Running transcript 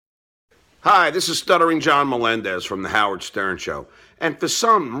Hi, this is Stuttering John Melendez from The Howard Stern Show. And for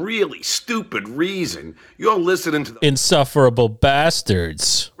some really stupid reason, you're listening to the Insufferable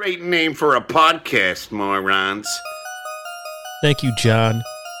Bastards. great name for a podcast, morons. Thank you, John.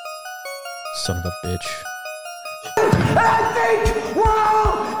 Son of a bitch. And I think we're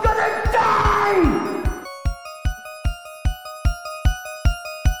all gonna die!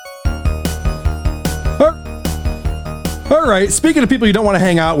 All right, speaking of people you don't want to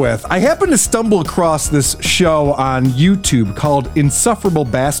hang out with, I happened to stumble across this show on YouTube called Insufferable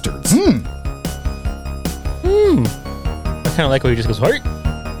Bastards. I kind of like when he just goes, hey,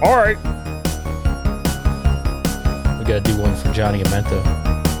 all right. We got to do one for Johnny Amento.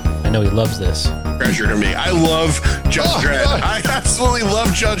 I know he loves this. Treasure to me. I love Judge Dredd. I absolutely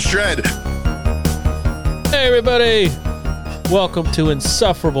love Judge Dredd. Hey, everybody. Welcome to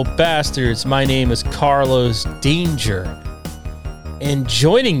Insufferable Bastards. My name is Carlos Danger. And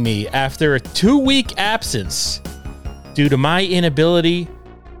joining me after a 2-week absence due to my inability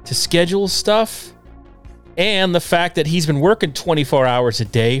to schedule stuff and the fact that he's been working 24 hours a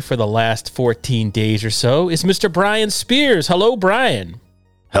day for the last 14 days or so is Mr. Brian Spears. Hello, Brian.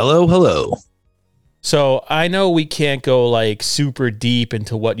 Hello. So I know we can't go like super deep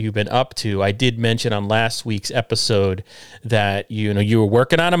into what you've been up to. I did mention on last week's episode that you were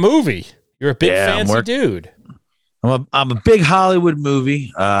working on a movie. You're a big fancy dude. I'm a big Hollywood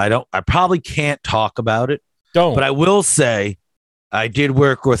movie. I probably can't talk about it. But I will say I did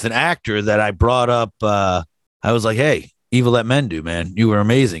work with an actor that I brought up. I was like, hey, Evil That Men Do, man, you were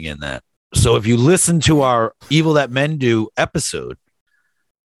amazing in that. So if you listen to our Evil That Men Do episode,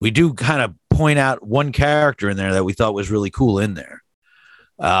 we do kind of point out one character in there that we thought was really cool in there.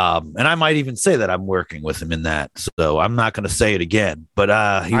 And I might even say that I'm working with him in that. So I'm not going to say it again, but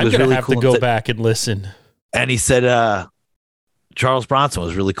he was really cool. I'm going to have to go back and listen. And he said Charles Bronson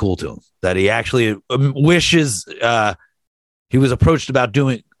was really cool to him, that he actually wishes he was approached about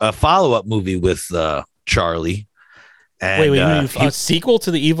doing a follow-up movie with Charlie. And, wait, a sequel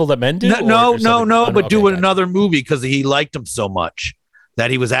to The Evil That Men Do? No, but doing another movie because he liked him so much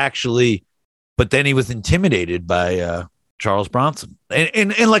that he was actually, but then he was intimidated by Charles Bronson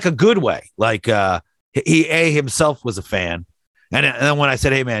in like a good way. Like he himself was a fan. And then when I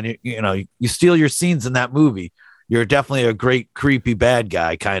said, hey, man, you steal your scenes in that movie, you're definitely a great, creepy bad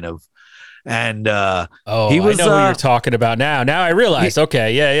guy, kind of. And he was, I know who you're talking about now. Now I realize.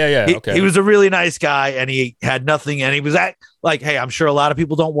 Okay. Yeah. Okay. He was a really nice guy, and he had nothing. And he was like, hey, I'm sure a lot of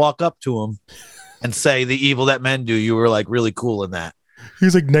people don't walk up to him and say The Evil That Men Do. You were like really cool in that. He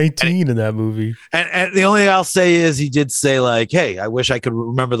was like 19 in that movie. And the only thing I'll say is he did say like, hey, I wish I could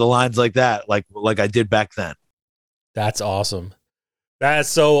remember the lines like that, like I did back then. That's awesome. That's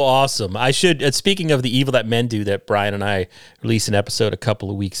so awesome. I should, speaking of The Evil That Men Do, that Brian and I released an episode a couple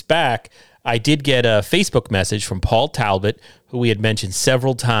of weeks back, I did get a Facebook message from Paul Talbot, who we had mentioned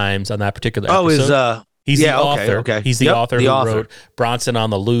several times on that particular episode. He's the author. Okay. He's the author who wrote Bronson on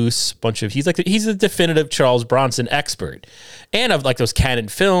the Loose. He's the definitive Charles Bronson expert, and of like those canon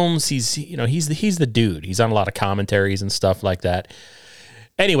films. He's the dude. He's on a lot of commentaries and stuff like that.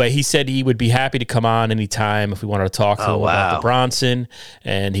 Anyway, he said he would be happy to come on anytime if we wanted to talk to him about the Bronson,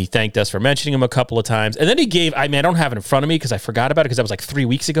 and he thanked us for mentioning him a couple of times. And then he gave, I don't have it in front of me because I forgot about it because that was like 3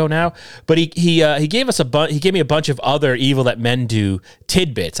 weeks ago now. But he gave us he gave me a bunch of other Evil That Men Do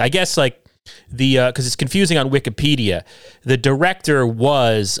tidbits. I guess like because it's confusing on Wikipedia. The director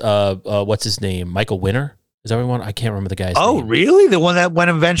was what's his name, Michael Winner. Is that everyone? I can't remember the guy's name. Oh, really? The one that went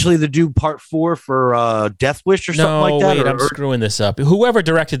eventually to do part 4 for Death Wish or something like that? No, wait, I'm screwing this up. Whoever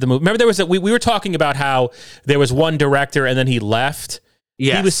directed the movie. Remember there was we were talking about how there was one director and then he left?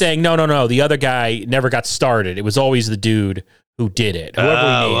 Yes. He was saying, no, the other guy never got started. It was always the dude who did it.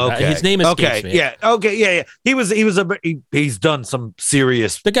 His name escapes me. Yeah. He's done some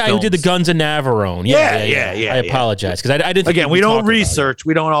serious. The guy films. who did the Guns of Navarone. Yeah. I apologize because I didn't. Again, we don't research.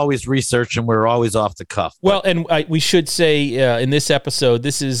 We don't always research, and we're always off the cuff. Well, and we should say in this episode,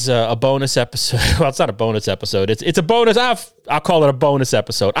 this is a bonus episode. Well, it's not a bonus episode. It's a bonus. I'll call it a bonus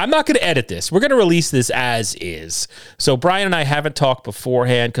episode. I'm not going to edit this. We're going to release this as is. So Brian and I haven't talked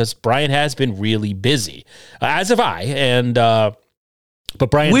beforehand because Brian has been really busy, as have I, and. But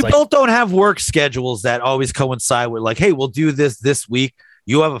Brian's we both don't have work schedules that always coincide with like, hey, we'll do this week.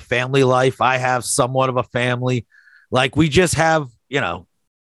 You have a family life. I have somewhat of a family. Like we just have, it's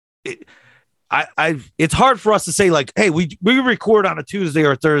hard for us to say like, hey, we record on a Tuesday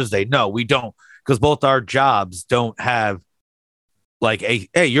or Thursday. No, we don't, because both our jobs don't have like hey,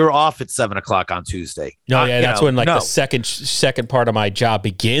 you're off at 7:00 on Tuesday. No, that's when the second part of my job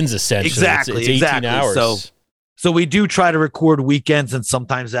begins. Essentially, exactly, it's 18 hours. So we do try to record weekends, and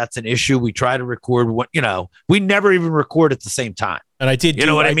sometimes that's an issue. We try to record what, we never even record at the same time. And I did,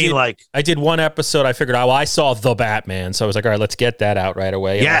 I did one episode. I figured, I saw The Batman. So I was like, all right, let's get that out right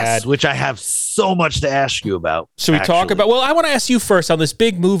away. And yes, which I have so much to ask you about. Should we talk about, I want to ask you first on this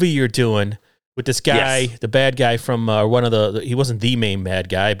big movie you're doing with this guy, the bad guy from one of he wasn't the main bad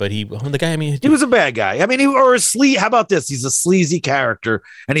guy, but he was a bad guy. I mean, how about this? He's a sleazy character,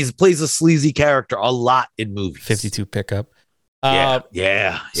 and he plays a sleazy character a lot in movies. 52 pickup.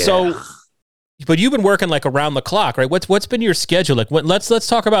 Yeah. So, but you've been working like around the clock, right? What's been your schedule? Like, let's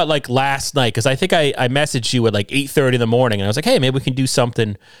talk about like last night, because I think I messaged you at like 8:30 in the morning, and I was like, hey, maybe we can do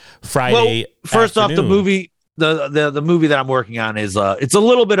something Friday. Well, first off, the movie. The movie that I'm working on is it's a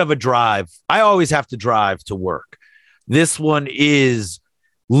little bit of a drive. I always have to drive to work. This one is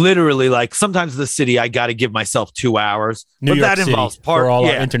literally like sometimes the city I got to give myself 2 hours. New York City, involves for all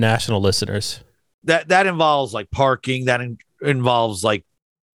our international listeners. That involves like parking. That involves like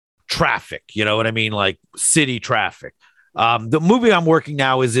traffic. You know what I mean? Like city traffic. The movie I'm working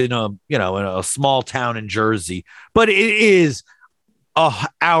now is in a small town in Jersey, but it is an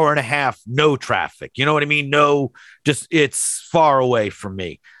hour and a half, no traffic. You know what I mean? No, just it's far away from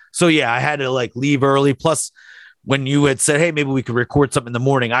me. So yeah, I had to like leave early. Plus, when you had said, hey, maybe we could record something in the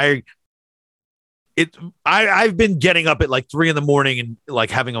morning, I've been getting up at like 3 a.m. and like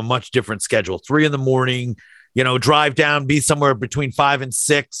having a much different schedule. 3 a.m, drive down, be somewhere between 5 and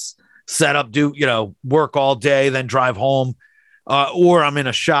 6, set up, do, work all day, then drive home. Or I'm in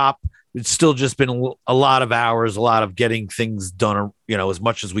a shop. It's still just been a lot of hours, a lot of getting things done, as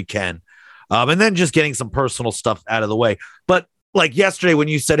much as we can. And then just getting some personal stuff out of the way. But like yesterday when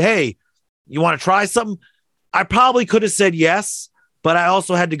you said, hey, you want to try something? I probably could have said yes, but I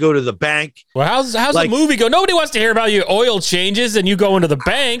also had to go to the bank. Well, how's the movie go? Nobody wants to hear about your oil changes and you go into the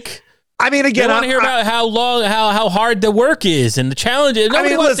bank. I mean, again, I want to hear about how hard the work is and the challenges.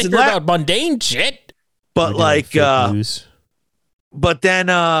 Nobody wants to hear about mundane shit. But but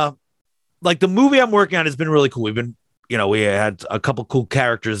then, like the movie I'm working on has been really cool. We've been, we had a couple cool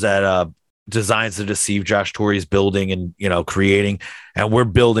characters that Designs to Deceive, Josh Torre's building and, creating, and we're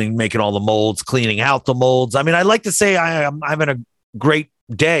building, making all the molds, cleaning out the molds. I mean, I like to say I'm having a great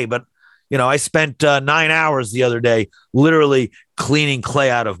day, but, I spent 9 hours the other day literally cleaning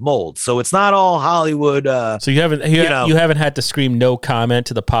clay out of molds. So it's not all Hollywood. So you haven't had to scream no comment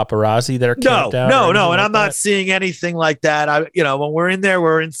to the paparazzi that are camped out? No. And I'm not seeing anything like that. When we're in there,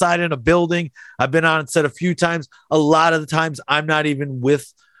 we're inside in a building. I've been on set a few times. A lot of the times I'm not even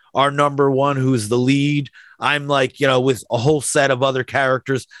with our number one, who's the lead. I'm like, with a whole set of other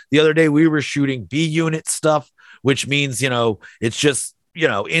characters. The other day we were shooting B unit stuff, which means, it's just,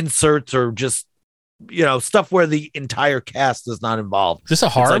 inserts or just, stuff where the entire cast is not involved. Is this a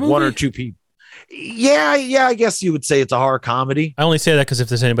horror movie? One or two people. Yeah. I guess you would say it's a horror comedy. I only say that because if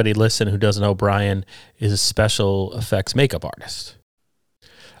there's anybody listening who doesn't know, Brian is a special effects makeup artist.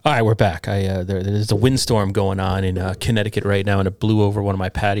 All right, we're back. There's a windstorm going on in Connecticut right now, and it blew over one of my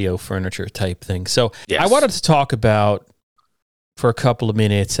patio furniture type things. So yes. I wanted to talk about for a couple of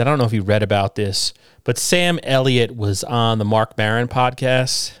minutes. I don't know if you read about this, but Sam Elliott was on the Marc Maron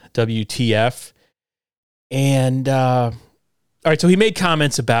podcast, WTF. And, all right, so he made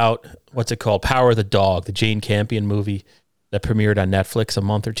comments about, what's it called? Power of the Dog, the Jane Campion movie that premiered on Netflix a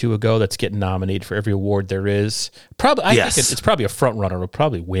month or two ago that's getting nominated for every award there is. I think it's probably a front runner. It'll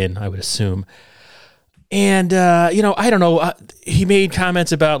probably win, I would assume. And, I don't know. He made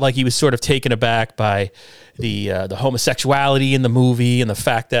comments about like he was sort of taken aback by the homosexuality in the movie and the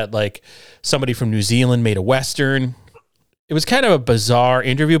fact that like somebody from New Zealand made a Western. It was kind of a bizarre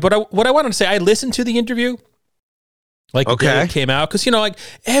interview, but what I wanted to say, I listened to the interview like the day it came out because, like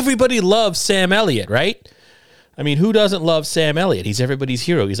everybody loves Sam Elliott, right? I mean, who doesn't love Sam Elliott? He's everybody's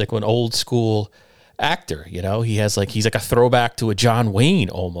hero. He's like an old school actor, he's like a throwback to a John Wayne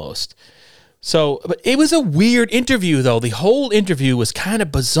almost. So, but it was a weird interview though. The whole interview was kind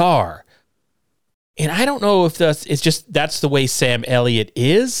of bizarre. And I don't know if that's the way Sam Elliott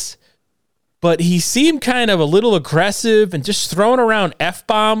is, but he seemed kind of a little aggressive and just throwing around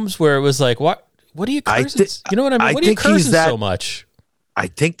F-bombs where it was like, what are you cursing? You know what I mean? What are you cursing so much? I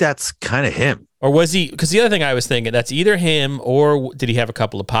think that's kind of him. Or was he, because the other thing I was thinking, that's either him or did he have a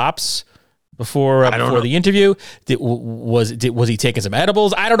couple of pops before the interview? Was he taking some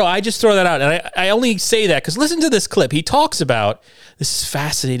edibles? I don't know. I just throw that out. And I only say that because listen to this clip. He talks about, this is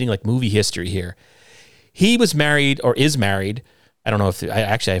fascinating, like movie history here. He was married or is married. I don't know if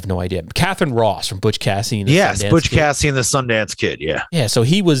I have no idea. Catherine Ross from Butch Cassidy and the Sundance Butch Kid. Cassidy and the Sundance Kid. Yeah. Yeah. So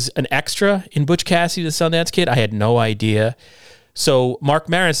he was an extra in Butch Cassidy, the Sundance Kid. I had no idea. So Marc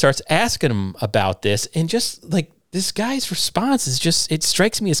Maron starts asking him about this, and just like this guy's response is just, it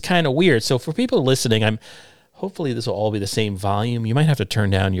strikes me as kind of weird. So for people listening, hopefully this will all be the same volume. You might have to turn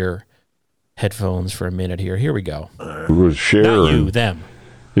down your headphones for a minute here. Here we go. It was Sharon. Not you, them.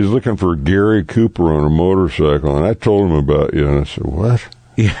 He's looking for Gary Cooper on a motorcycle, and I told him about you, and I said, "What?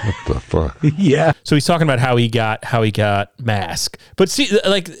 Yeah. What the fuck?" Yeah. So he's talking about how he got Mask, but see,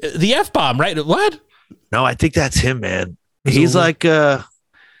 like the F-bomb, right? What? No, I think that's him, man. He's like, hippie?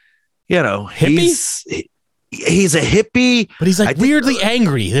 He's a hippie, but he's like weirdly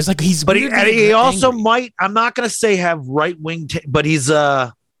angry. There's like but he also might. I'm not gonna say have right wing, but he's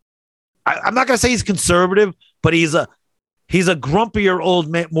I'm not gonna say he's conservative, but he's a grumpier old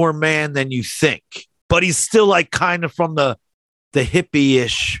man, more man than you think. But he's still like kind of from the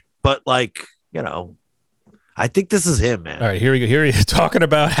hippie-ish, but like, I think this is him, man. All right, here we go. Here he is talking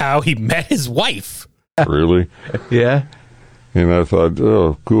about how he met his wife. Really? Yeah. And I thought,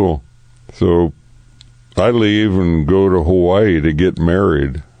 oh, cool. So I leave and go to Hawaii to get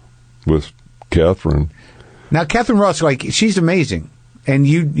married with Catherine. Now, Catherine Ross, like, she's amazing. And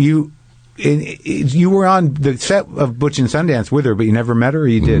you were on the set of Butch and Sundance with her, but you never met her, or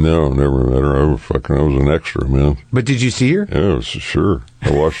you did? No, never met her. I was an extra, man. But did you see her? Yeah, sure.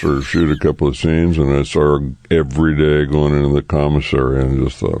 I watched her shoot a couple of scenes, and I saw her every day going into the commissary, and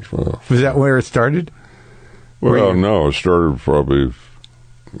just thought, well. Was that where it started? Well, no, it started probably.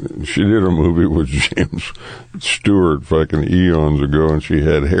 She did a movie with James Stewart fucking eons ago, and she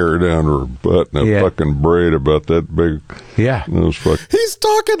had hair down to her butt and a fucking braid about that big. Yeah. He's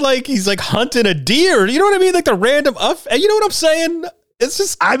talking like he's like hunting a deer. You know what I mean? Like the random you know what I'm saying? It's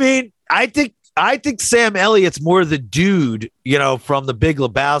just. I mean, I think Sam Elliott's more the dude, from The Big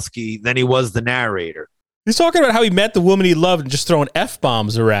Lebowski than he was the narrator. He's talking about how he met the woman he loved and just throwing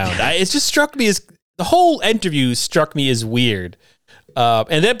F-bombs around. It just struck me as, the whole interview struck me as weird.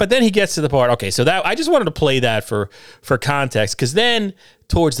 But then he gets to the part. Okay, so that I just wanted to play that for context, because then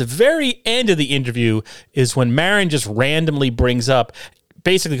towards the very end of the interview is when Maron just randomly brings up,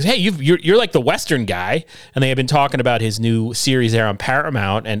 basically, hey, you're like the Western guy, and they have been talking about his new series there on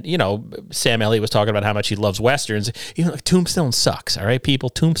Paramount, and Sam Elliott was talking about how much he loves Westerns. Even like Tombstone sucks. All right, people,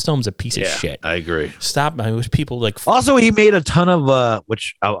 Tombstone's a piece of shit. I agree. Stop. I wish people like. Also, he made a ton of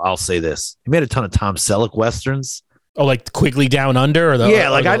which I'll say this. He made a ton of Tom Selleck Westerns. Oh, like Quigley Down Under, or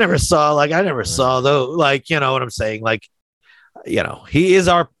I never saw though. Like, you know what I'm saying? Like, he's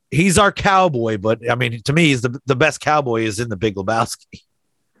our cowboy, but I mean, to me, he's the best cowboy is in The Big Lebowski.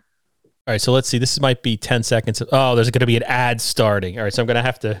 All right, so let's see. This might be 10 seconds. Oh, there's going to be an ad starting. All right, so I'm going to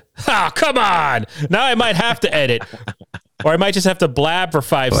have to. Come on! Now I might have to edit, or I might just have to blab for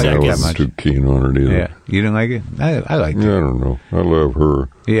 5 seconds. I wasn't too keen on it either. Yeah, you didn't like it? I liked it. Yeah, I don't know. I love her.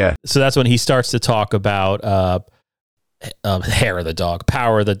 Yeah. So that's when he starts to talk about hair of the dog,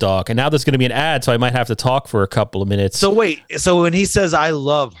 power of the dog, and now there's going to be an ad, so I might have to talk for a couple of minutes. So wait, so when he says "I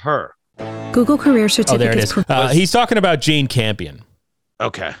love her," Google career certificates. Oh, there it is. He's talking about Jane Campion.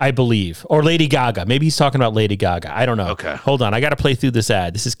 Okay. I believe. Or Lady Gaga. Maybe he's talking about Lady Gaga. I don't know. Okay. Hold on. I got to play through this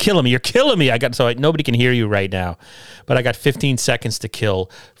ad. This is killing me. You're killing me. Nobody can hear you right now. But I got 15 seconds to kill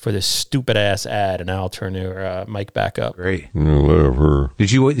for this stupid ass ad, and I'll turn your mic back up. Great. I love her.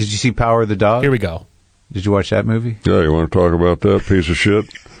 Did you see Power of the Dog? Here we go. Did you watch that movie? Yeah, you want to talk about that piece of shit?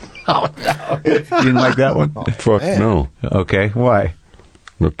 Oh, no. You didn't like that one? Fuck no. Okay. Why?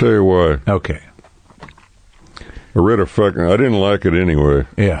 I'll tell you why. Okay. I didn't like it anyway.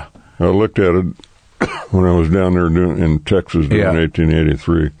 Yeah. I looked at it when I was down there in Texas in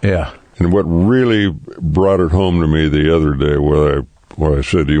 1883. Yeah. And what really brought it home to me the other day, where I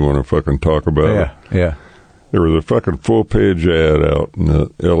said, do you want to fucking talk about it? Yeah. There was a fucking full-page ad out in the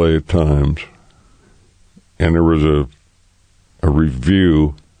L.A. Times, and there was a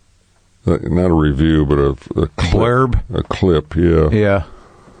review, not a review, but a clip, blurb? A clip, yeah. Yeah.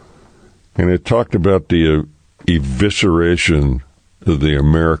 And it talked about the evisceration of the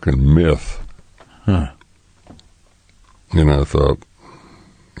American myth. Huh. And I thought,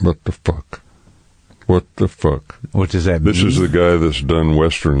 what the fuck? What the fuck? What does that mean? This is the guy that's done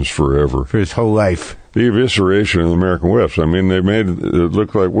Westerns forever. For his whole life. The evisceration of the American West. I mean, they made it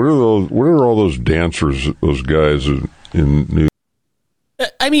look like, what are all those dancers, those guys in New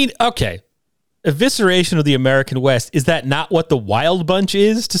York? I mean, okay. Evisceration of the American West. Is that not what the Wild Bunch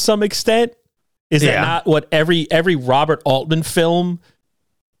is to some extent? Is that not what every Robert Altman film,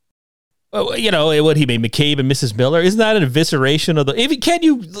 what he made, McCabe and Mrs. Miller? Isn't that an evisceration of the? Can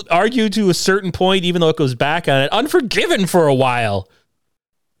you argue to a certain point, even though it goes back on it, Unforgiven for a while?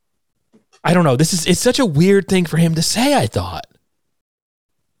 I don't know. It's such a weird thing for him to say, I thought.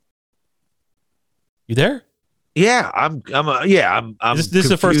 You there? Yeah, I'm This is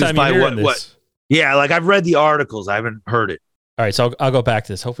the first time you're hearing this. Yeah, like I've read the articles. I haven't heard it. All right, so I'll go back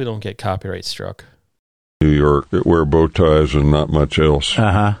to this. Hopefully, don't get copyright struck. New York that wear bow ties and not much else.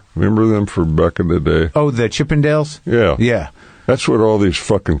 Remember them from back in the day? Oh, the Chippendales? Yeah. Yeah. That's what all these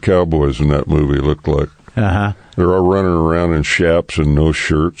fucking cowboys in that movie looked like. Uh-huh. They're all running around in chaps and no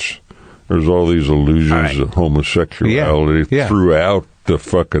shirts. There's all these illusions of homosexuality throughout the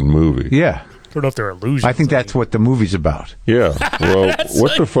fucking movie. Yeah. I don't know if they're illusions. I think that's what the movie's about. Yeah. Well,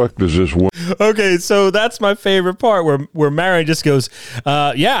 what the fuck does this one? Okay, so that's my favorite part where Marion just goes,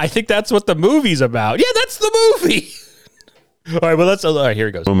 yeah, I think that's what the movie's about. Yeah, that's the movie. All right, well, all right, here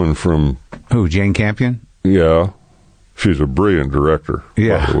it goes. Woman from... Who, Jane Campion? Yeah. She's a brilliant director,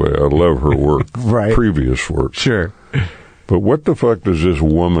 by the way. I love her work. Right. Previous work. Sure. But what the fuck does this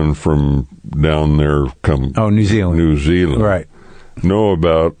woman from down there New Zealand. New Zealand. Right. Know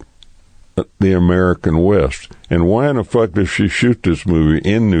about the American West? And why in the fuck does she shoot this movie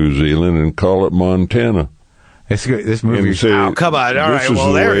in New Zealand and call it Montana? It's good. This movie. Oh, come on. All right.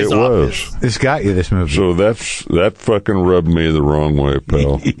 Well, there is obvious. This got you, this movie. So that fucking rubbed me the wrong way,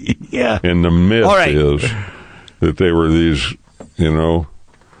 pal. Yeah. And the myth is that they were these,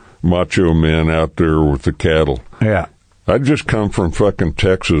 macho men out there with the cattle. Yeah. I just come from fucking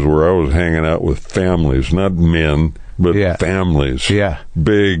Texas where I was hanging out with families, not men, but families. Yeah.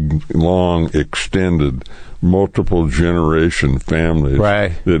 Big, long, extended, multiple generation families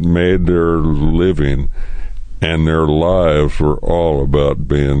that made their living and their lives were all about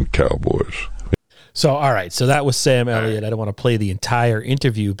being cowboys. So, all right. So that was Sam Elliott. I don't want to play the entire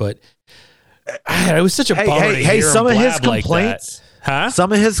interview, but it was such a bummer to hear some him of his blab complaints, like that. Huh?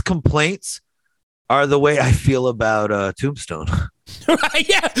 Some of his complaints are the way I feel about Tombstone. Right?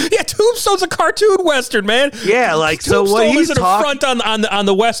 Yeah. Tombstone's a cartoon western, man. Yeah, like Tombstone so what he's is an affront on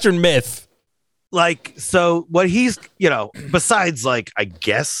the western myth. Like so, what he's besides like I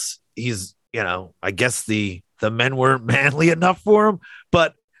guess he's I guess the men weren't manly enough for him,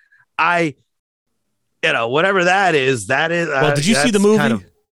 but whatever that is. Well, did you see the movie?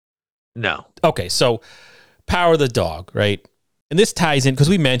 No. Okay, so Power of the Dog, right? And this ties in because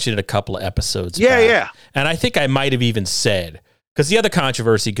we mentioned it a couple of episodes back. Yeah. And I think I might have even said, because the other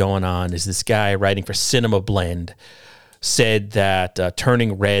controversy going on is this guy writing for Cinema Blend said that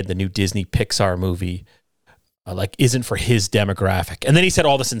Turning Red, the new Disney Pixar movie, isn't for his demographic. And then he said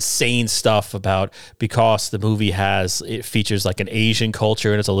all this insane stuff about because the movie it features like an Asian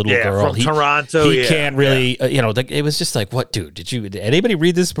culture and it's a little girl. From Toronto. He can't really, it was just like, what, dude, did anybody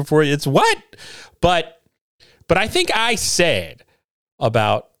read this before? It's what? But I think I said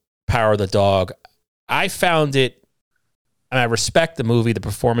about Power of the Dog, I found it, and I respect the movie. The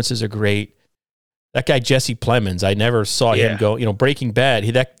performances are great. That guy, Jesse Plemons, I never saw him go, Breaking Bad.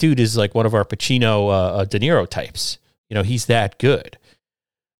 That dude is like one of our Pacino, De Niro types. He's that good.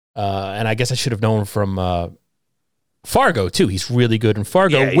 And I guess I should have known from Fargo, too. He's really good in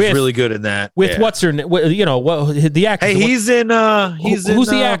Fargo. Yeah, he's really good in that. With what's her name? The actress. Hey, who's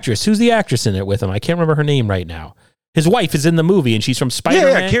the actress? Who's the actress in it with him? I can't remember her name right now. His wife is in the movie, and she's from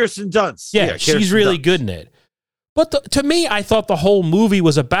Spider-Man. Yeah, Kirsten Dunst. Yeah, she's really good in it. But to me, I thought the whole movie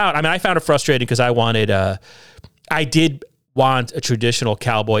was about... I thought it frustrating because I did want a traditional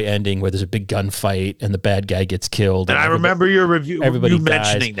cowboy ending where there's a big gunfight and the bad guy gets killed. And I remember your review, everybody you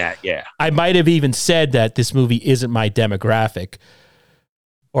mentioning that, yeah. I might have even said that this movie isn't my demographic,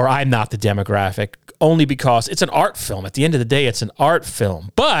 or I'm not the demographic, only because it's an art film. At the end of the day, it's an art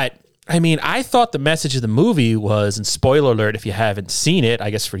film. But... I thought the message of the movie was, and spoiler alert if you haven't seen it, I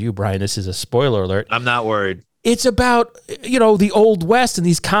guess for you, Brian, this is a spoiler alert. I'm not worried. It's about, the Old West, and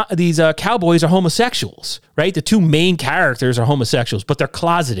these cowboys are homosexuals, right? The two main characters are homosexuals, but they're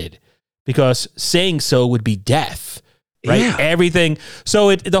closeted because saying so would be death, right? Yeah. Everything.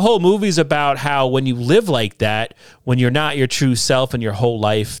 So the whole movie's about how when you live like that, when you're not your true self and your whole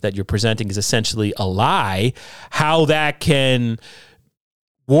life that you're presenting is essentially a lie, how that can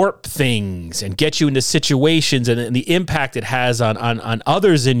warp things and get you into situations and the impact it has on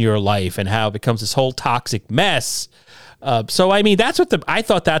others in your life and how it becomes this whole toxic mess. So I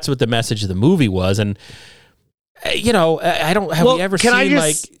thought that's what the message of the movie was. And I don't have you ever seen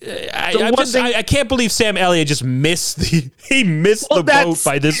I can't believe Sam Elliott just missed the boat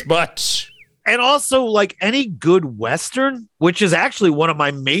by this much. And also, like any good Western, which is actually one of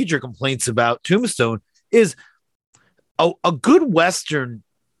my major complaints about Tombstone, is a good Western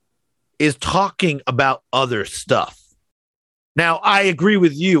is talking about other stuff. Now, I agree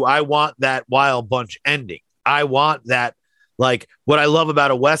with you. I want that Wild Bunch ending. I want that, like, what I love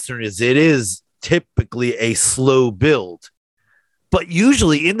about a Western is it is typically a slow build. But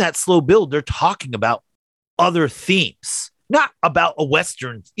usually in that slow build, they're talking about other themes, not about a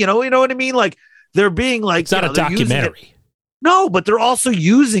Western. You know what I mean? Like they're being like, it's not a documentary. No, but they're also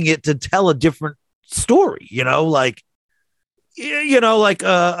using it to tell a different story. Like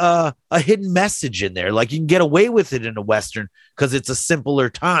a hidden message in there. Like you can get away with it in a Western because it's a simpler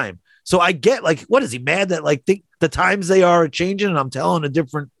time. So I get like, what is he mad that like the times they are changing and I'm telling a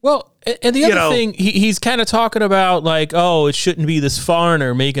different. Well, and the other thing, he's kind of talking about like, oh, it shouldn't be this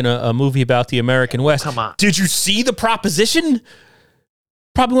foreigner making a movie about the American West. Come on. Did you see The Proposition?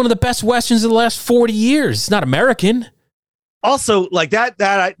 Probably one of the best Westerns of the last 40 years. It's not American. Also, like that's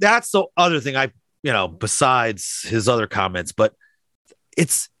the other thing besides his other comments, but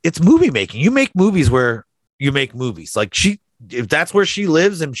it's movie making. You make movies where you make movies. Like if that's where she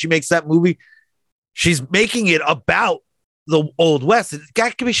lives and she makes that movie, she's making it about the Old West.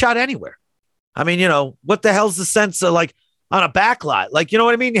 That can be shot anywhere. I mean, what the hell's the sense of like on a backlot? Like, you know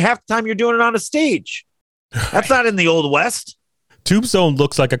what I mean? Half the time you're doing it on a stage. That's not in the Old West. Tombstone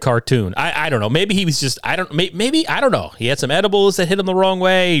looks like a cartoon. I don't know. Maybe he was just, maybe, I don't know. He had some edibles that hit him the wrong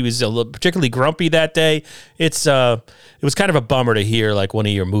way. He was particularly grumpy that day. It was kind of a bummer to hear like one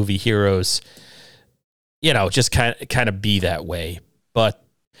of your movie heroes, just kind of be that way. But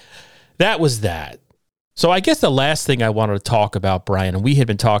that was that. So I guess the last thing I wanted to talk about, Brian, and we had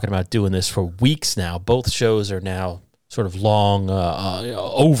been talking about doing this for weeks now. Both shows are now sort of long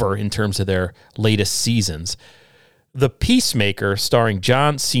over in terms of their latest seasons. The Peacemaker, starring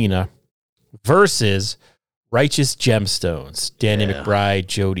John Cena, versus Righteous Gemstones. Danny McBride,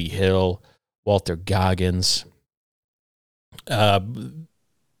 Jody Hill, Walter Goggins. Righteous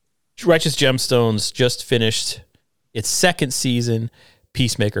Gemstones just finished its second season.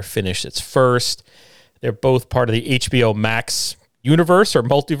 Peacemaker finished its first. They're both part of the HBO Max universe or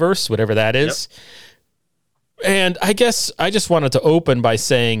multiverse, whatever that is. Yep. And I guess I just wanted to open by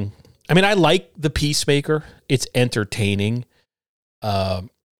saying, I mean, I like The Peacemaker. It's entertaining.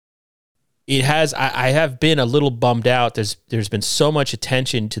 It has. I have been a little bummed out. There's been so much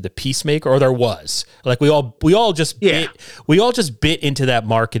attention to The Peacemaker, or there was. Like we all just bit into that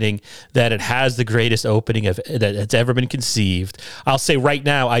marketing that it has the greatest opening that's ever been conceived. I'll say right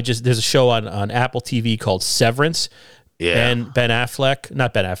now, there's a show on Apple TV called Severance. Yeah.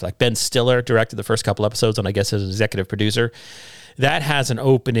 Ben Stiller directed the first couple episodes, and I guess as an executive producer. That has an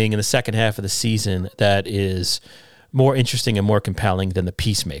opening in the second half of the season that is more interesting and more compelling than The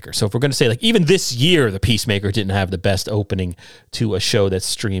Peacemaker. So if we're going to say, like, even this year, The Peacemaker didn't have the best opening to a show that's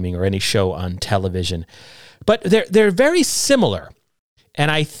streaming or any show on television. But they're very similar. And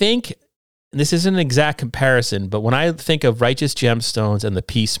I think, and this isn't an exact comparison, but when I think of Righteous Gemstones and The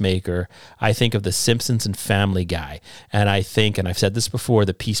Peacemaker, I think of The Simpsons and Family Guy. And I think, and I've said this before,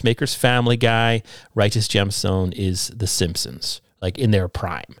 The Peacemaker's Family Guy, Righteous Gemstone is The Simpsons, like in their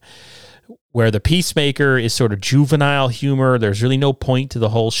prime. Where The Peacemaker is sort of juvenile humor. There's really no point to the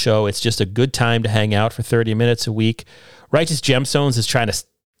whole show. It's just a good time to hang out for 30 minutes a week. Righteous Gemstones is trying to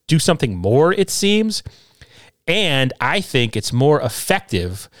do something more, it seems. And I think it's more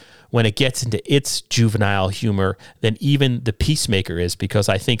effective when it gets into its juvenile humor than even The Peacemaker is, because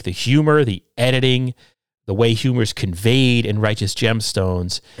I think the humor, the editing, the way humor is conveyed in Righteous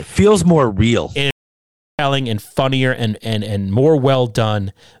Gemstones, it feels more real. And funnier and more well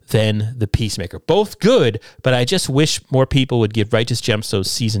done than The Peacemaker. Both good, but I just wish more people would give Righteous Gemstones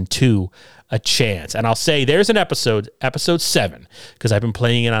season 2 a chance. And I'll say there's an episode 7, because I've been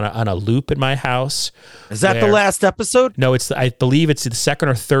playing it on a loop in my house. Is that the last episode? No, I believe it's the second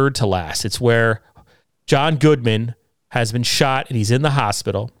or third to last. It's where John Goodman has been shot and he's in the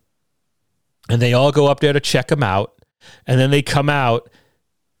hospital, and they all go up there to check him out, and then they come out.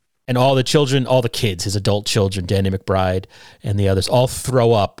 And all the kids, his adult children, Danny McBride and the others, all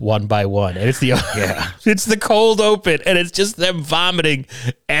throw up one by one. And it's it's the cold open, and it's just them vomiting.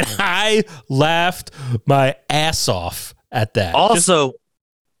 And I laughed my ass off at that. Also,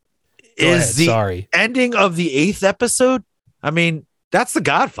 the ending of the 8th episode, I mean, that's The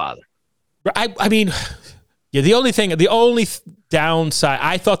Godfather. I mean, yeah, the only downside,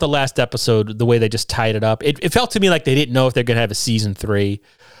 I thought the last episode, the way they just tied it up, it felt to me like they didn't know if they're going to have a season 3.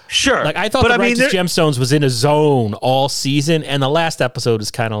 Sure. Like I thought the Righteous Gemstones was in a zone all season, and the last episode is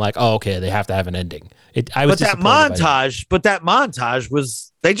kind of like, oh, okay, they have to have an ending. But that montage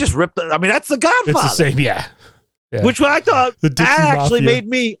was, they just ripped it. I mean, that's The Godfather. It's the same, yeah. Which I thought actually made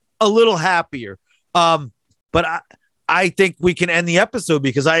me a little happier. But I think we can end the episode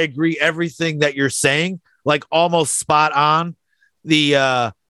because I agree everything that you're saying, like almost spot on.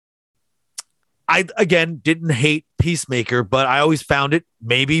 I, again, didn't hate Peacemaker, but I always found it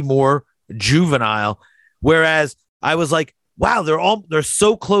maybe more juvenile. Whereas I was like, wow, they're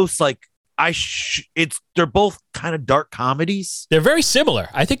so close. Like they're both kind of dark comedies. They're very similar.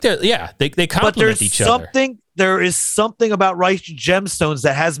 I think they complement each other. There is something about Righteous Gemstones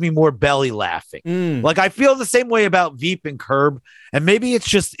that has me more belly laughing. Like I feel the same way about Veep and Curb, and maybe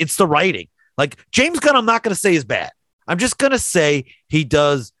it's the writing. Like James Gunn, I'm not going to say is bad. I'm just going to say he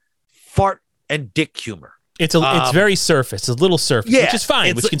does fart and dick humor. It's very surface, a little surface, which is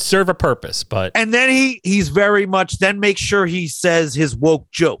fine, which can serve a purpose. But and then he's very much then make sure he says his woke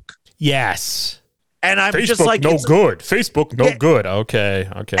joke. Yes. And I'm Facebook, just like, no good. Facebook, no good. Okay.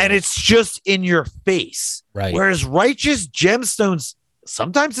 And it's just in your face. Right. Whereas Righteous Gemstones,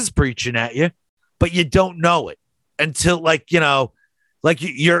 sometimes it's preaching at you, but you don't know it until you're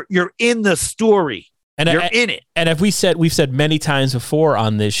in the story. And you're in it. And we've said many times before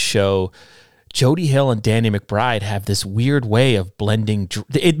on this show, Jody Hill and Danny McBride have this weird way of blending.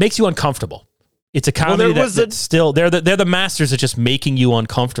 It makes you uncomfortable. It's a comedy that's still they're the masters at just making you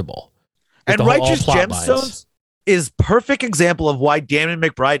uncomfortable. And Righteous Gemstones is perfect example of why Danny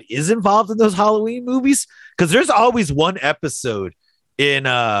McBride is involved in those Halloween movies, because there's always one episode in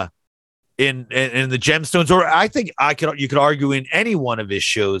the Gemstones, or I think you could argue in any one of his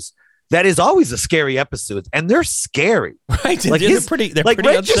shows, that is always a scary episode, and they're scary. Right? Like they're pretty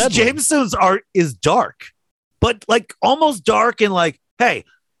Righteous unsettling. Gemstones is dark, but like almost dark and like, hey,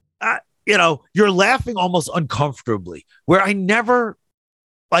 you're laughing almost uncomfortably. Where I never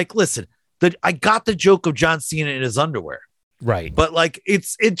listen. I got the joke of John Cena in his underwear. Right. But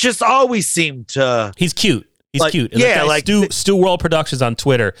it just always seemed to. He's cute. He's cute. And Stu World Productions on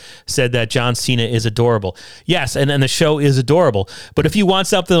Twitter said that John Cena is adorable. Yes, and the show is adorable. But if you want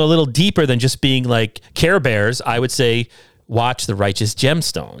something a little deeper than just being like Care Bears, I would say watch The Righteous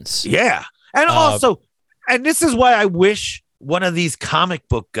Gemstones. Yeah. And also, and this is why I wish one of these comic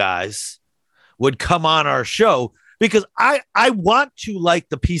book guys would come on our show, because I want to like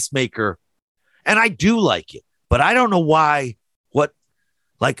the Peacemaker. And I do like it, but I don't know why.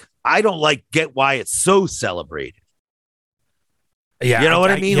 I don't get why it's so celebrated. Yeah, you know what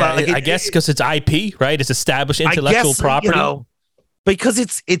I mean. Yeah, I guess because it's IP, right? It's established intellectual property. Because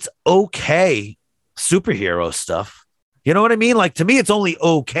it's okay superhero stuff. You know what I mean? Like to me, it's only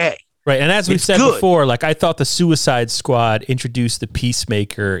okay. Right, and as we've said before, I thought the Suicide Squad introduced the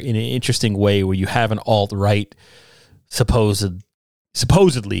Peacemaker in an interesting way, where you have an alt-right, supposedly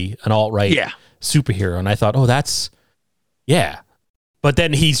an alt-right superhero, and I thought, but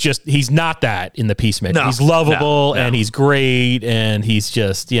then he's not that in the Peacemaker. No, he's lovable and he's great, and he's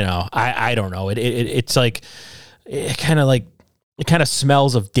just I don't know. It's like it kind of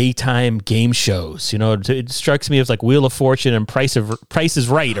smells of daytime game shows. It strikes me as like Wheel of Fortune and Price is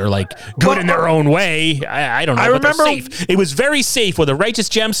Right, or like good in their own way. I don't know. I remember safe. It was very safe with the Righteous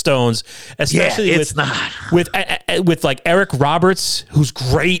Gemstones, especially with like Eric Roberts, who's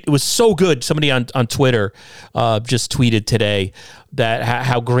great. It was so good. Somebody on Twitter just tweeted today that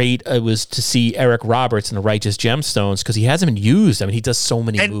how great it was to see Eric Roberts in the Righteous Gemstones, because he hasn't been used. I mean, he does so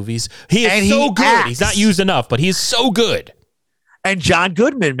many movies. He is so good. Acts. He's not used enough, but he's so good. And John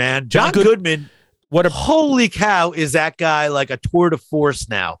Goodman, man. John Goodman. Holy cow, is that guy like a tour de force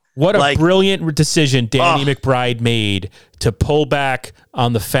now? What a brilliant decision Danny McBride made to pull back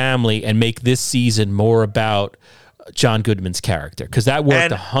on the family and make this season more about John Goodman's character, because that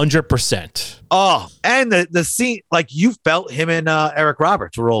worked 100%. Oh, and the scene, you felt him and Eric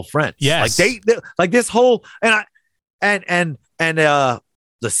Roberts were old friends. Yes, they this whole and the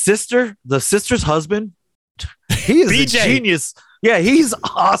sister's husband, he is a genius. Yeah, he's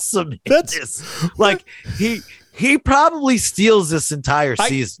awesome. That's he probably steals this entire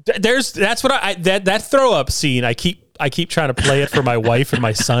season. That's what that throw up scene. I keep trying to play it for my wife and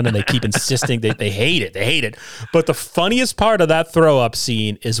my son, and they keep insisting they hate it. They hate it. But the funniest part of that throw up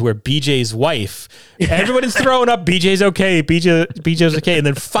scene is where BJ's wife, everybody's throwing up. BJ's okay. BJ's okay. And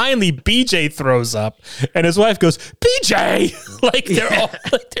then finally BJ throws up, and his wife goes, BJ!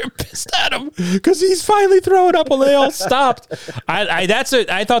 They're pissed at him because he's finally throwing up, and they all stopped. I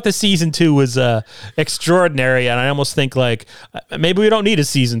thought the season 2 was extraordinary, and I almost think maybe we don't need a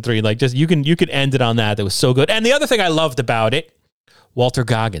season 3. Just you can end it on that. That was so good. And the other thing I loved about it, Walter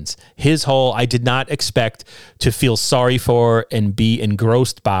Goggins, his whole, I did not expect to feel sorry for and be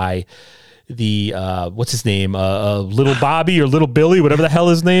engrossed by the what's his name, little Bobby or little Billy, whatever the hell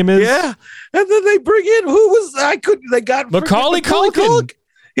his name is. Yeah, and then they bring in they got Macaulay Culkin.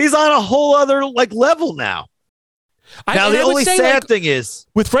 He's on a whole other level now. Now, the only sad thing is,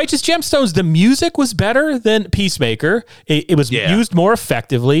 with Righteous Gemstones, the music was better than Peacemaker. It was used more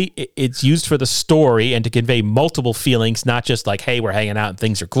effectively. It's used for the story and to convey multiple feelings, not just like, hey, we're hanging out and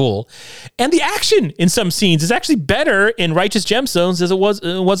things are cool. And the action in some scenes is actually better in Righteous Gemstones as it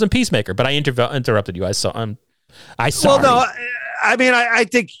was in Peacemaker. But I interrupted you. I'm sorry. Well, no, I mean, I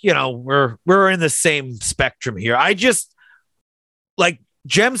think, we're in the same spectrum here. I just, like,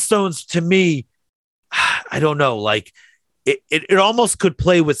 Gemstones to me, I don't know, like it almost could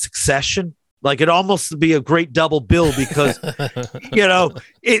play with Succession. Like it almost be a great double bill because, they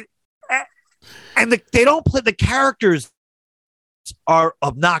don't play, the characters are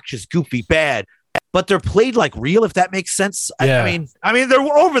obnoxious, goofy, bad, but they're played like real, if that makes sense. Yeah. I mean, they're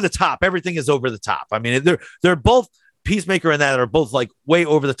over the top. Everything is over the top. I mean, they're both Peacemaker and that are both like way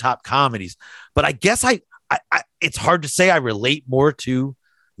over the top comedies, but I guess I it's hard to say I relate more to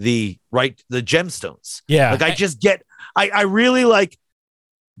the Gemstones. Yeah. Like I really like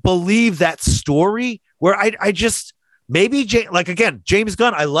believe that story where I just maybe James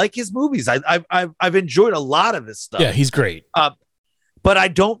Gunn, I like his movies. I've enjoyed a lot of his stuff. Yeah, he's great. But I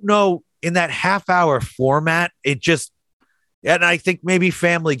don't know, in that half-hour format, it just, and I think maybe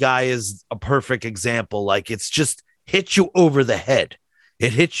Family Guy is a perfect example. Like it's just hits you over the head.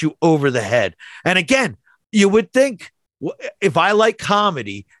 It hits you over the head. And again, you would think, if I like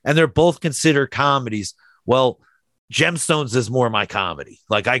comedy and they're both considered comedies, well, Gemstones is more my comedy.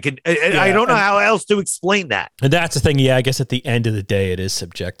 Like I don't know how else to explain that. And that's the thing. Yeah, I guess at the end of the day, it is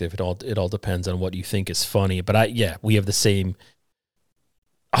subjective. It all depends on what you think is funny. But we have the same,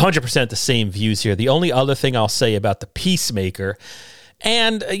 100% the same views here. The only other thing I'll say about the Peacemaker,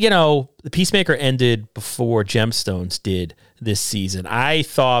 and the Peacemaker ended before Gemstones did this season. I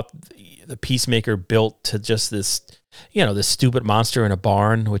thought the Peacemaker built to just this, this stupid monster in a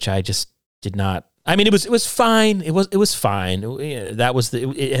barn, which I just did not. I mean, it was fine. It was fine. That was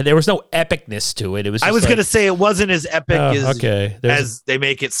there was no epicness to it. It was. I was going to say it wasn't as epic as they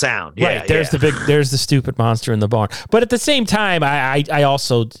make it sound. Yeah, right. There's the stupid monster in the barn. But at the same time, I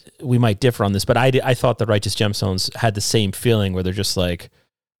also, we might differ on this, but I thought the Righteous Gemstones had the same feeling where they're just like.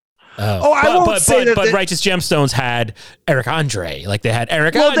 But Righteous Gemstones had Eric Andre. Like they had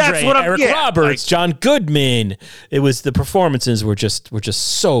Eric Andre, Eric Roberts, John Goodman. It was, the performances were just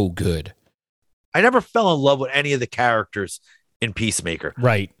so good. I never fell in love with any of the characters in Peacemaker.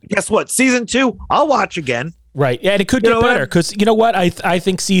 Right. Guess what? Season 2, I'll watch again. Right. Yeah, and it could get better because you know what? I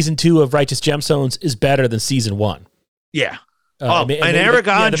think season 2 of Righteous Gemstones is better than season 1. Yeah. And Eric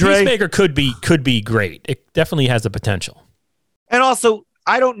Andre, the Peacemaker could be great. It definitely has the potential. And also,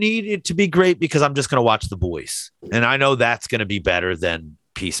 I don't need it to be great because I'm just going to watch The Boys, and I know that's going to be better than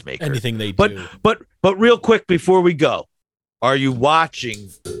Peacemaker. Anything they do. But real quick before we go, are you watching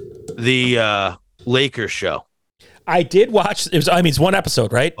the Lakers show? I did watch. It's one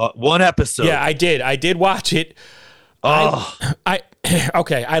episode, right? One episode. Yeah, I did. I did watch it. Oh,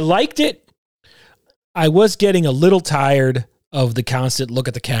 okay. I liked it. I was getting a little tired of the constant look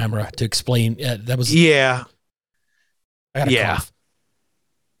at the camera to explain. That was I got a cough.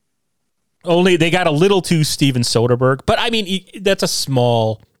 Only they got a little too Steven Soderbergh, but I mean that's a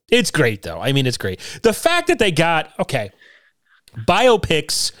small. It's great though. I mean it's great. The fact that they got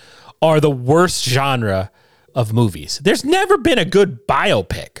biopics are the worst genre of movies. There's never been a good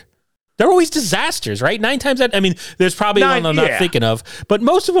biopic. They're always disasters, right? 9 times out. I mean, there's probably one I'm not thinking of, but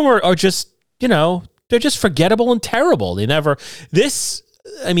most of them are just they're just forgettable and terrible. They never.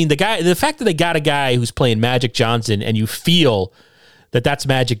 The fact that they got a guy who's playing Magic Johnson and you feel that that's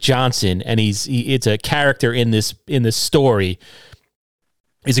Magic Johnson and it's a character in this story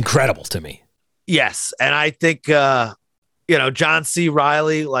is incredible to me. Yes, and I think John C.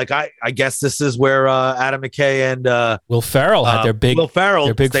 Reilly. Like I guess this is where Adam McKay and Will Ferrell had their big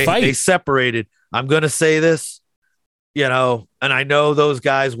fight. They separated. I'm going to say this, and I know those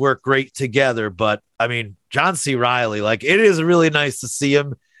guys work great together, but I mean John C. Reilly. Like it is really nice to see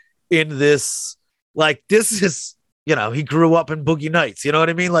him in this. Like this is. He grew up in Boogie Nights. You know what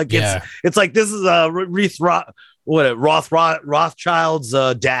I mean? Like it's like this is Rothschild's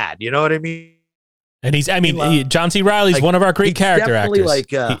dad. You know what I mean? And John C. Reilly's one of our great character actors.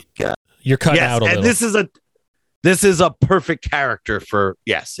 You're cutting out a little. And this is a perfect character for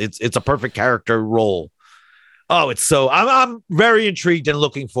it's a perfect character role. Oh, it's so I'm very intrigued and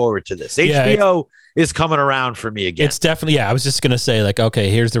looking forward to this. HBO is coming around for me again. It's definitely I was just gonna say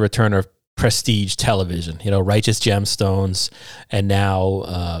here's the return of prestige television, Righteous Gemstones, and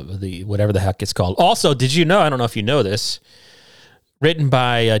now the whatever the heck it's called. Also, did you know? I don't know if you know this. Written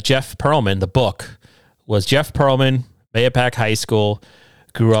by Jeff Pearlman. The book was Jeff Pearlman, Mahopac High School,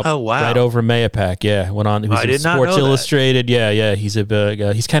 Grew up right over Mayapack. Yeah, went on. He was in Sports Illustrated. Yeah. He's a big.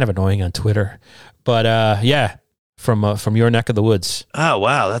 He's kind of annoying on Twitter, but yeah, from your neck of the woods. Oh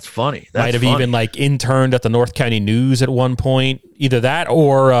wow, that's funny. Might have even like interned at the North County News at one point. Either that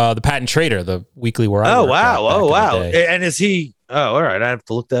or the Pat and Trader, the weekly where I worked at back in the day. And is he? Oh, all right. I have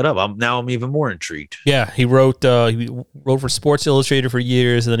to look that up. I'm even more intrigued. Yeah, he wrote for Sports Illustrated for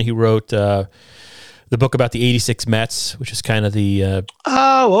years, and then he wrote the book about the '86 Mets, which is kind of the.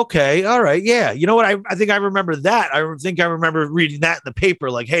 Oh, okay, all right, yeah. You know what? I think I remember that. I think I remember reading that in the paper.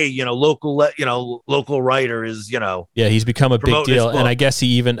 Like, hey, local writer is Yeah, he's become a big deal, and I guess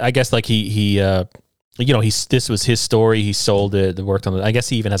he this was his story. He sold it. Worked on it. I guess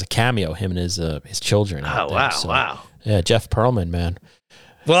he even has a cameo. Him and his children. Oh wow, wow. Yeah, Jeff Pearlman, man.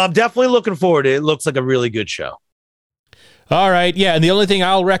 Well, I'm definitely looking forward to it. It looks like a really good show. All right, yeah, and the only thing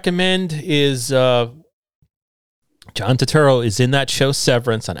I'll recommend is John Turturro is in that show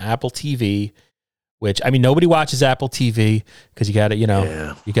Severance on Apple TV, which, I mean, nobody watches Apple TV because you got to, you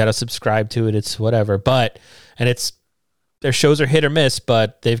got to subscribe to it. It's whatever, their shows are hit or miss,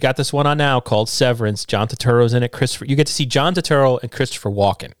 but they've got this one on now called Severance. John Turturro's in it. You get to see John Turturro and Christopher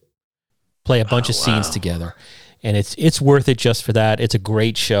Walken play a bunch of scenes together. And it's worth it just for that. It's a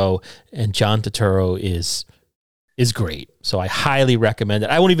great show, and John Turturro is great. So I highly recommend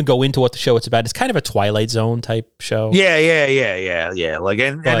it. I won't even go into what the show it's about. It's kind of a Twilight Zone type show. Yeah. Like,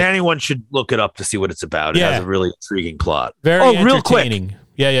 and anyone should look it up to see what it's about. It has a really intriguing plot. Very entertaining. Real quick.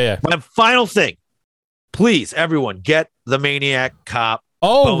 Yeah. My final thing. Please, everyone, get the Maniac Cop.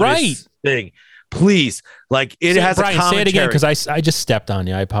 Oh, right. Thing. Please. Like, it has Brian, a commentary. say it again, because I just stepped on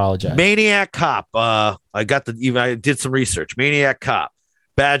you. I apologize. Maniac Cop. I did some research. Maniac Cop.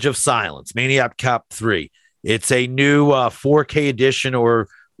 Badge of Silence. Maniac Cop 3. It's a new 4K edition, or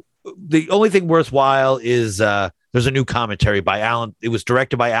the only thing worthwhile is there's a new commentary by Alan. It was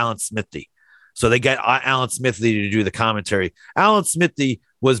directed by Alan Smithy. So they got Alan Smithy to do the commentary. Alan Smithy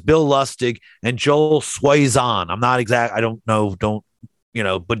was Bill Lustig and Joel Swaizon. I'm not exact. I don't know.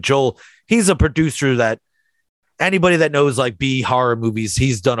 But Joel, he's a producer that anybody that knows like B horror movies,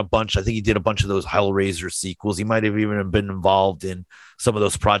 he's done a bunch. I think he did a bunch of those Hellraiser sequels. He might have even been involved in some of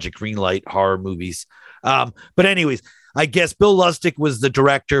those Project Greenlight horror movies. But anyways, I guess Bill Lustig was the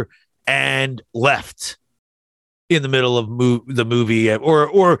director and left in the middle of the movie,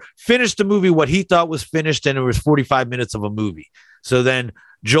 or finished the movie what he thought was finished, and it was 45 minutes of a movie. So then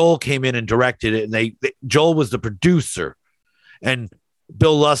Joel came in and directed it, and Joel was the producer, and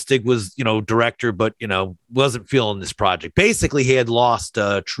Bill Lustig was, director, but, wasn't feeling this project. Basically, he had lost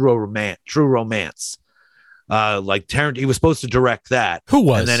True Romance. Like Tarantino, he was supposed to direct that. Who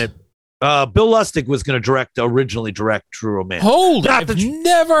was? And then Bill Lustig was going to originally direct True Romance. Holy, I've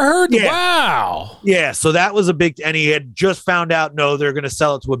never heard. Yeah. Wow. Yeah, so that was a big, and he had just found out, no, they're going to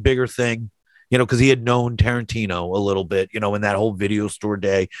sell it to a bigger thing, because he had known Tarantino a little bit, in that whole video store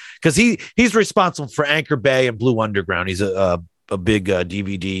day, because he's responsible for Anchor Bay and Blue Underground. He's a big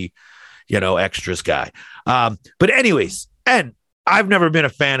DVD, extras guy. But anyways, and I've never been a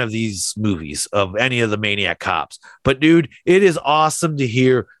fan of these movies, of any of the Maniac Cops, but dude, it is awesome to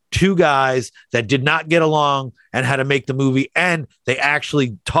hear two guys that did not get along and had to make the movie, and they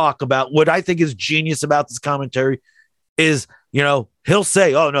actually talk about what I think is genius about this commentary is, he'll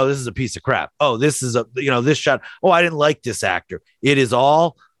say, oh no, this is a piece of crap. Oh, this is this shot. Oh, I didn't like this actor. It is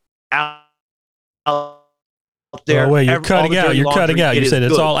all out there. Oh, wait, you're cutting out. You're cutting out. You said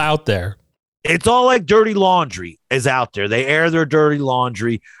it's all out there. It's all like dirty laundry is out there. They air their dirty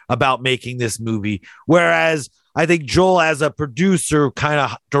laundry about making this movie. Whereas I think Joel, as a producer, kind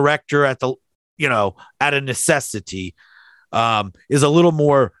of director at the, at a necessity, is a little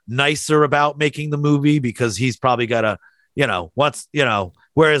more nicer about making the movie, because he's probably got to,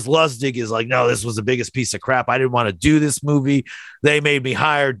 whereas Lustig is like, no, this was the biggest piece of crap. I didn't want to do this movie. They made me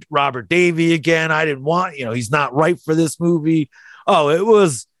hire Robert Davi again. I didn't want, he's not right for this movie. Oh,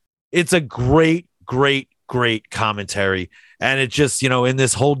 it's a great, great, great commentary. And it just, in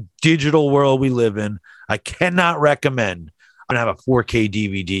this whole digital world we live in, I cannot recommend. I'm going to have a 4K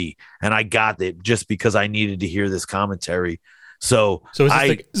DVD, and I got it just because I needed to hear this commentary. So you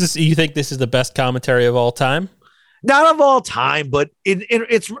think this is the best commentary of all time? Not of all time, but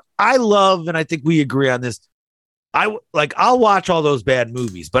I love, and I think we agree on this. I'll watch all those bad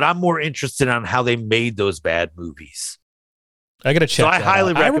movies, but I'm more interested on how they made those bad movies. I gotta check. So I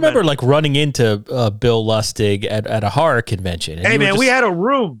highly recommend. I remember running into Bill Lustig at a horror convention. Hey man, we had a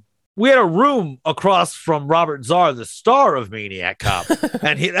room. We had a room across from Robert Zarr, the star of Maniac Cop,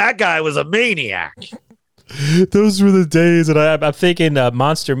 and that guy was a maniac. Those were the days. And I'm thinking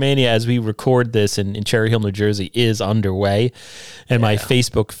Monster Mania, as we record this in Cherry Hill, New Jersey, is underway. And my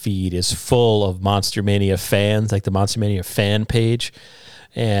Facebook feed is full of Monster Mania fans, like the Monster Mania fan page.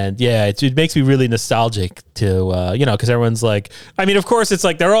 And yeah, it makes me really nostalgic to, because everyone's like, I mean, of course, it's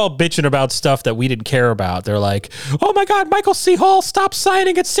like they're all bitching about stuff that we didn't care about. They're like, oh my God, Michael C. Hall stopped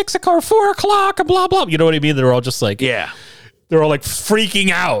signing at 6 o'clock or 4 o'clock and blah, blah. You know what I mean? They're all just like, yeah, they're all like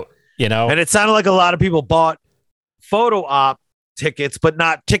freaking out, And it sounded like a lot of people bought photo op tickets, but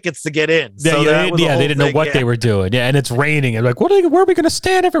not tickets to get in. So they didn't know what they were doing. Yeah, and it's raining. And like, where are we going to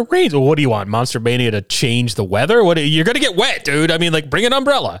stand if it rains? Well, what do you want, Monster Mania to change the weather? You're going to get wet, dude. I mean, like, bring an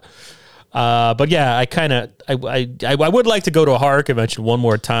umbrella. But yeah, I would like to go to a horror convention one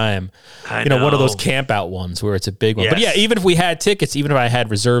more time. One of those camp out ones where it's a big one. Yes. But yeah, even if we had tickets, even if I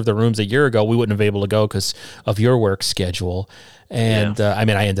had reserved the rooms a year ago, we wouldn't have been able to go because of your work schedule. And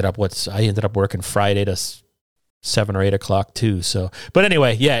I ended up working Friday to 7 or 8 o'clock too. So, but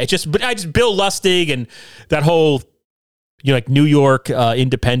anyway, yeah, I just Bill Lustig and that whole, like New York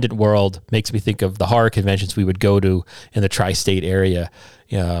independent world makes me think of the horror conventions we would go to in the tri-state area,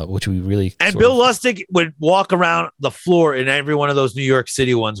 which we really. And Bill Lustig would walk around the floor in every one of those New York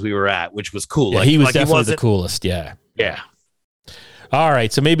City ones we were at, which was cool. Yeah, he was definitely the coolest. Yeah. Yeah. All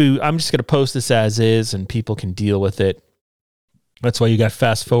right. So maybe I'm just going to post this as is and people can deal with it. That's why you got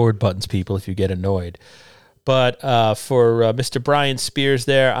fast forward buttons, people, if you get annoyed. But for Mr. Brian Spears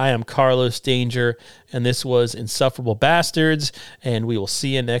there, I am Carlos Danger, and this was Insufferable Bastards, and we will see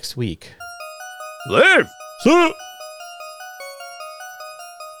you next week. Later. See ya.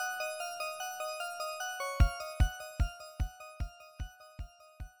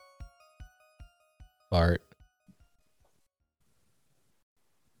 Bart.